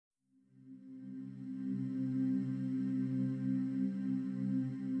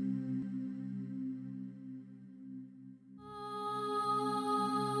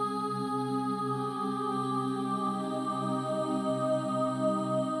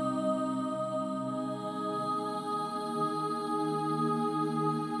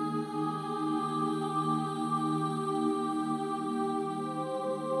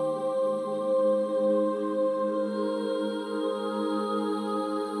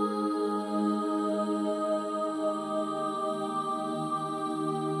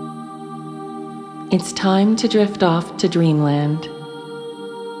It's time to drift off to Dreamland.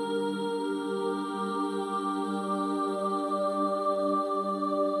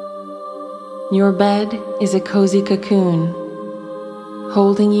 Your bed is a cozy cocoon,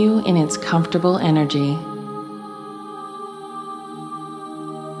 holding you in its comfortable energy.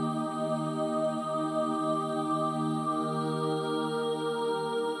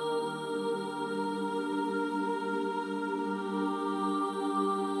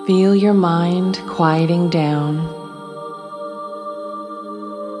 Feel your mind quieting down.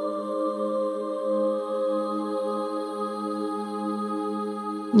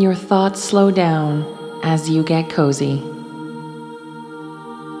 Your thoughts slow down as you get cozy.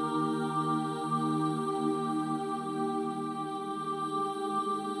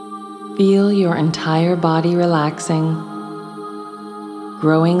 Feel your entire body relaxing,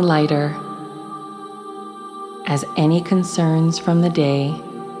 growing lighter as any concerns from the day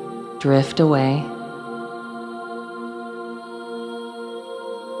drift away.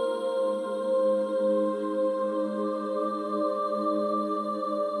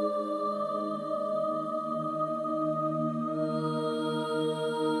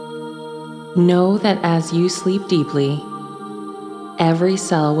 Know that as you sleep deeply, every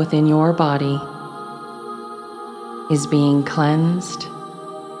cell within your body is being cleansed,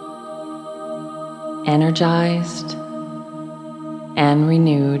 energized, and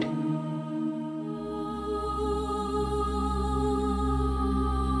renewed.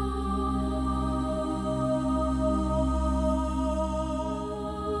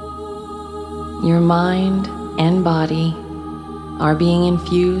 Your mind and body are being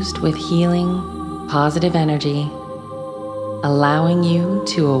infused with healing, positive energy, allowing you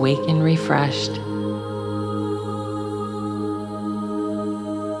to awaken refreshed.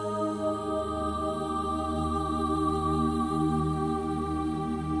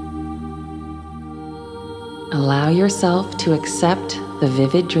 Allow yourself to accept the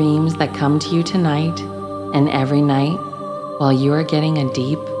vivid dreams that come to you tonight and every night while you are getting a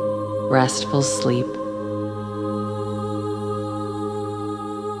deep, restful sleep.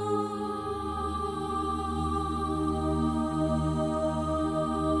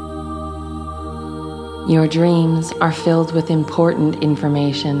 Your dreams are filled with important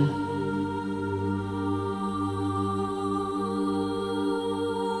information.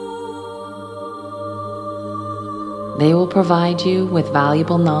 They will provide you with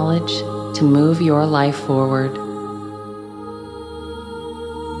valuable knowledge to move your life forward.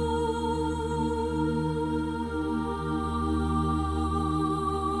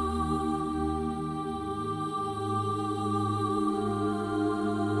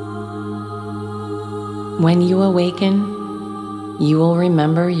 When you awaken, you will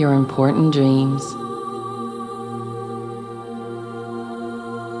remember your important dreams.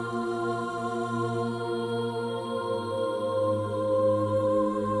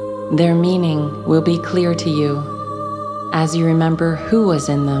 Their meaning will be clear to you as you remember who was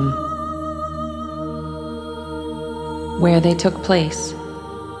in them, where they took place,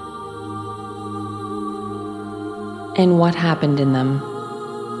 and what happened in them.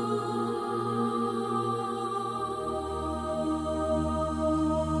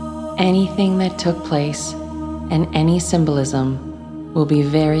 Anything that took place and any symbolism will be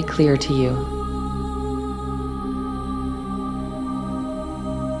very clear to you.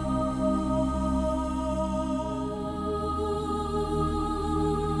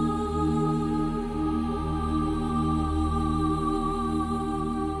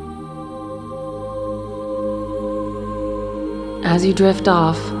 As you drift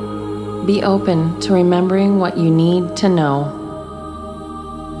off, be open to remembering what you need to know.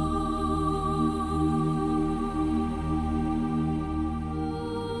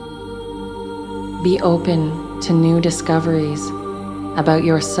 Be open to new discoveries about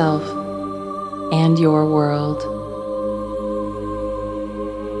yourself and your world.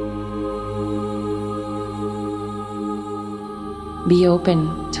 Be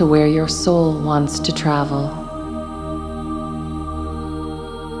open to where your soul wants to travel.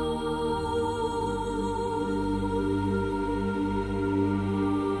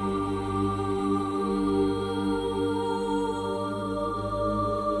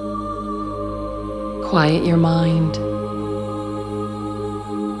 Quiet your mind.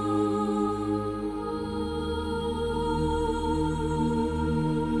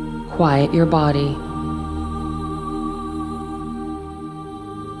 Quiet your body.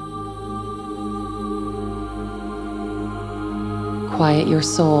 Quiet your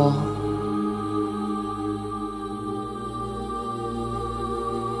soul.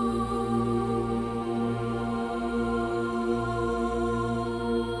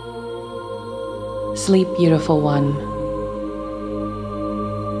 Sleep, beautiful one.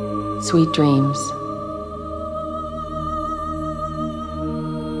 Sweet dreams.